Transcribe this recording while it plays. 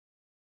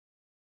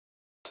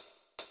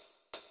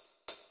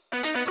Hey,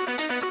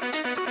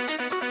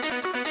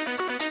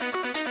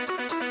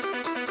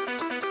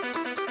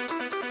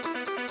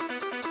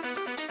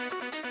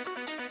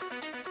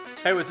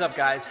 what's up,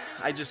 guys?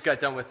 I just got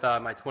done with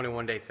my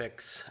 21-day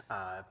fix,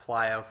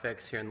 plyo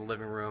fix here in the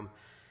living room,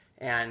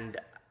 and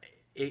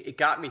it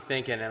got me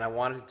thinking, and I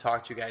wanted to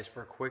talk to you guys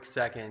for a quick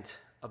second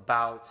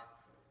about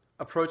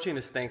approaching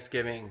this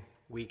Thanksgiving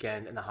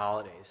weekend and the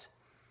holidays.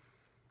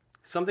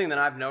 Something that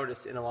I've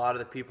noticed in a lot of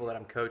the people that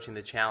I'm coaching,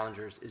 the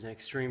challengers, is an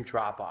extreme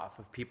drop-off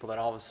of people that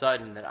all of a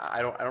sudden that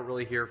I don't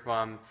really hear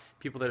from,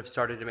 people that have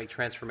started to make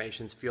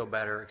transformations, feel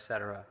better,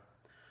 etc.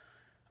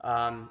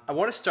 I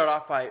want to start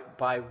off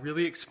by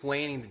really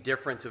explaining the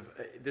difference of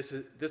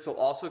this will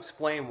also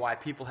explain why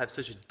people have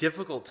such a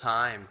difficult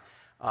time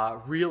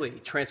really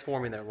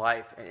transforming their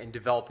life and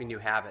developing new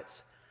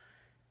habits.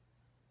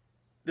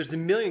 There's a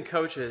million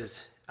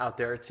coaches out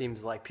there, it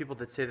seems like, people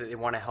that say that they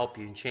want to help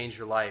you and change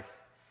your life.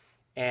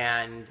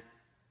 And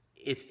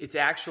it's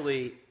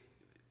actually,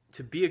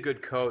 to be a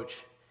good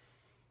coach,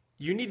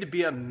 you need to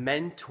be a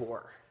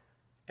mentor.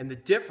 And the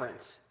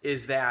difference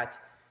is that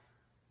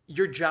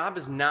your job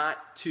is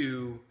not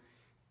to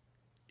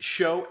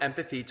show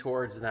empathy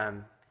towards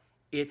them.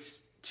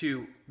 It's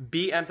to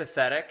be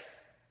empathetic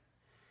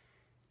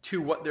to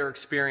what they're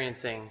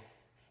experiencing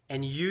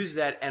and use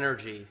that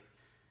energy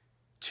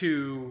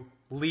to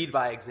lead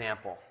by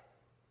example.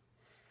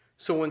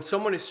 So when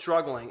someone is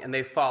struggling and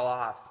they fall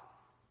off,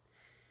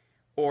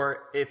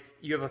 or if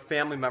you have a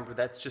family member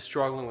that's just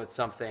struggling with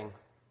something,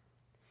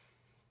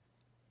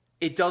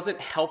 it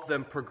doesn't help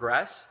them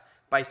progress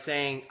by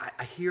saying,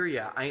 I hear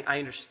you, I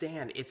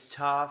understand, it's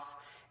tough,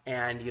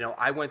 and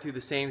I went through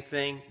the same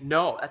thing.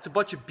 No, that's a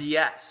bunch of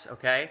BS,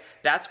 okay?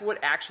 That's what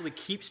actually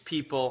keeps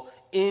people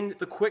in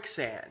the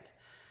quicksand.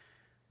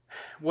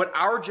 What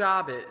our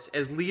job is,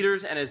 as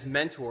leaders and as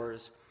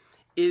mentors,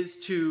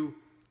 is to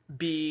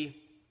be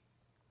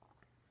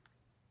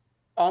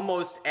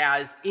almost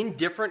as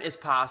indifferent as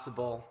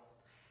possible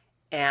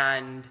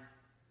and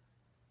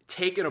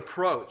take an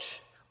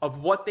approach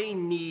of what they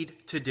need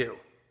to do.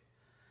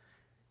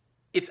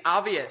 It's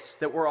obvious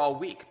that we're all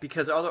weak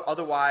because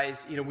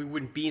otherwise, we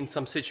wouldn't be in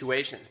some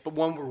situations. But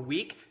when we're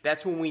weak,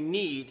 that's when we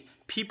need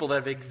people that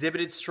have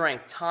exhibited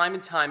strength time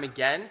and time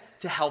again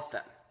to help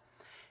them.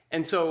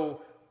 And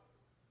so,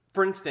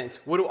 for instance,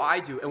 what do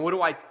I do? And what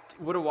do I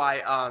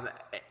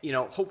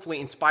hopefully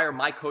inspire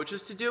my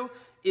coaches to do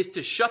is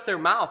to shut their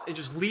mouth and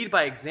just lead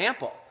by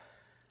example.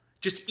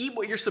 Just eat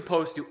what you're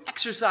supposed to,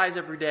 exercise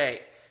every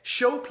day,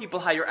 show people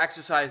how you're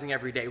exercising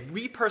every day,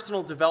 read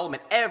personal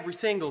development every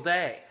single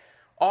day.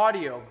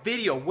 Audio,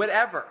 video,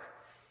 whatever.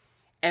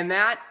 And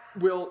that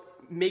will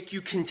make you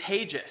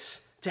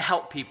contagious to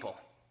help people.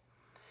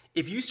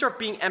 If you start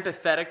being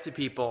empathetic to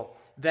people,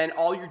 then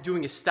all you're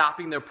doing is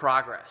stopping their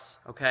progress,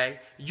 okay?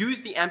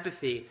 Use the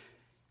empathy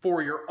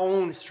for your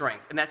own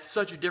strength, and that's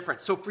such a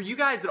difference. So for you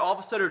guys that all of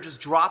a sudden are just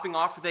dropping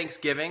off for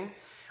Thanksgiving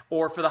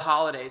or for the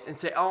holidays and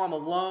say, oh, I'm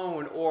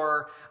alone,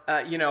 or,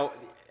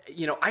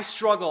 I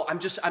struggle,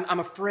 I'm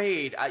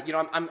afraid,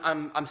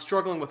 I'm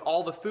struggling with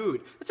all the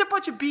food. That's a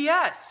bunch of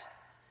BS.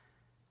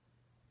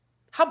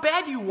 How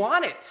bad do you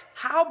want it?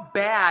 How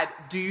bad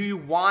do you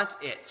want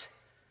it?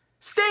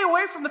 Stay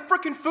away from the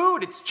frickin' food.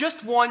 It's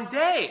just one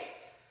day.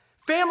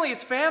 Family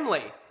is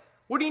family.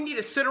 What do you need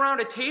to sit around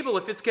a table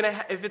if it's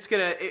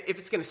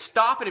gonna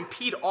stop and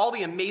impede all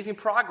the amazing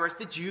progress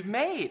that you've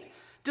made?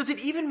 Does it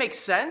even make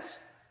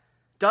sense?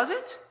 Does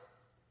it?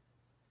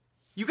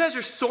 You guys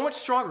are so much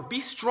stronger.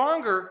 Be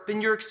stronger than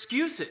your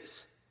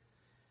excuses.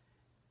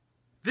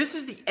 This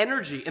is the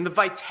energy and the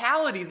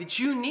vitality that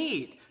you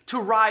need to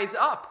rise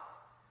up.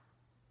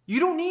 You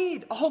don't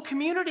need a whole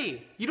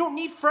community. You don't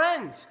need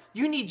friends.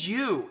 You need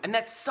you, and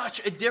that's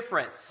such a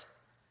difference.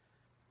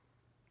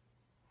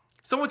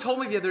 Someone told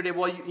me the other day,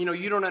 well,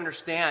 you don't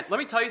understand. Let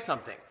me tell you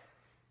something.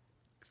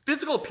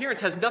 Physical appearance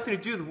has nothing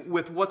to do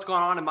with what's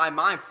gone on in my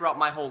mind throughout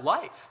my whole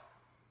life.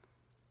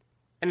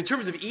 And in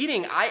terms of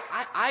eating,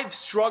 I've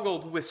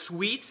struggled with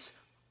sweets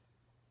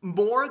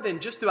more than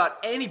just about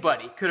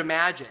anybody could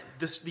imagine,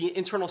 the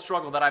internal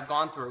struggle that I've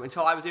gone through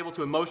until I was able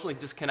to emotionally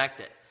disconnect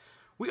it.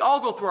 We all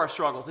go through our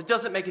struggles. It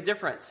doesn't make a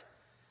difference.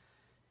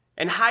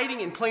 And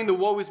hiding and playing the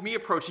woe is me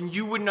approach and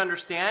you wouldn't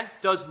understand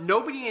does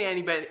nobody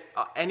and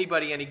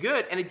anybody any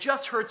good, and it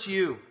just hurts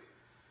you.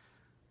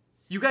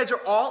 You guys are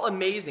all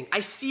amazing.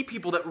 I see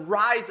people that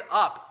rise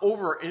up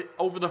over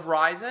the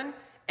horizon,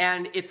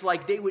 and it's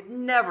like they would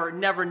never,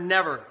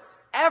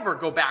 ever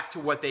go back to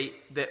what they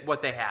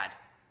had.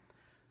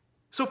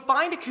 So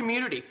find a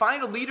community,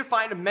 find a leader,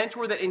 find a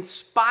mentor that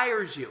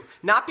inspires you.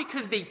 Not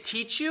because they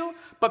teach you,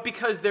 but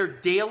because their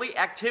daily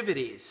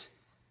activities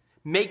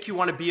make you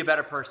want to be a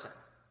better person.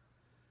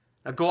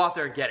 Now go out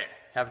there and get it.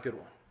 Have a good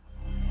one.